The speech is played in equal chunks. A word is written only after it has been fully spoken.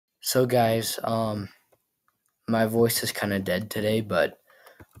So guys, my voice is kind of dead today, but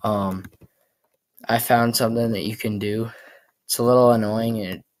um, I found something that you can do. It's a little annoying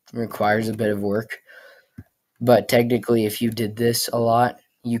and it requires a bit of work, but technically, if you did this a lot,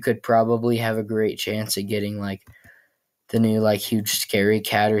 you could probably have a great chance at getting like the new like huge scary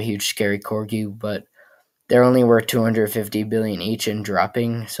cat or huge scary corgi. But they're only worth 250 billion each and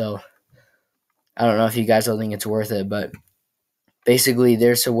dropping. So I don't know if you guys will think it's worth it, but basically,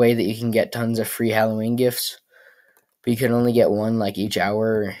 there's a way that you can get tons of free Halloween gifts, but you can only get one like each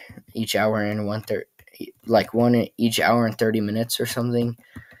hour and like one each hour and 30 minutes or something.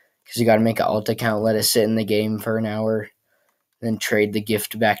 Because you got to make an alt account, let it sit in the game for an hour, then trade the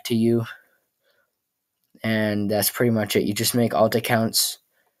gift back to you, and that's pretty much it. You just make alt accounts,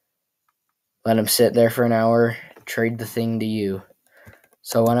 let them sit there for an hour, trade the thing to you.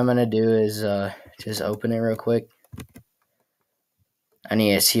 So what I'm gonna do is just open it real quick. I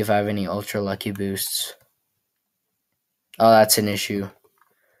need to see if I have any ultra lucky boosts. Oh, that's an issue.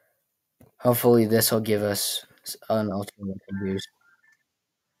 Hopefully this will give us an ultra lucky boost.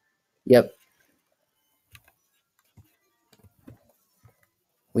 Yep,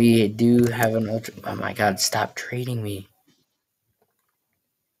 we do have an ultra. Oh my god, stop trading me.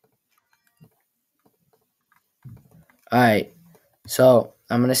 Alright, so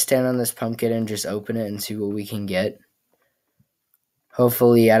I'm gonna stand on this pumpkin and just open it and see what we can get.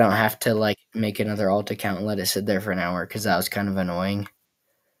 Hopefully I don't have to like make another alt account and let it sit there for an hour because that was kind of annoying.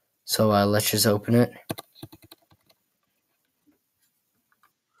 So let's just open it.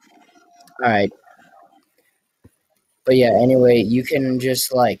 Alright, but yeah, anyway, you can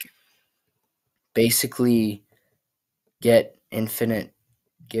just like basically get infinite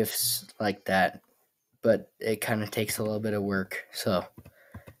gifts like that, but it kind of takes a little bit of work. So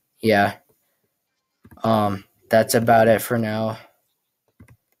yeah, that's about it for now.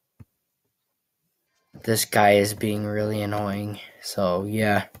 This guy is being really annoying. So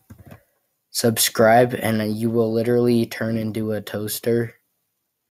yeah, subscribe and you will literally turn into a toaster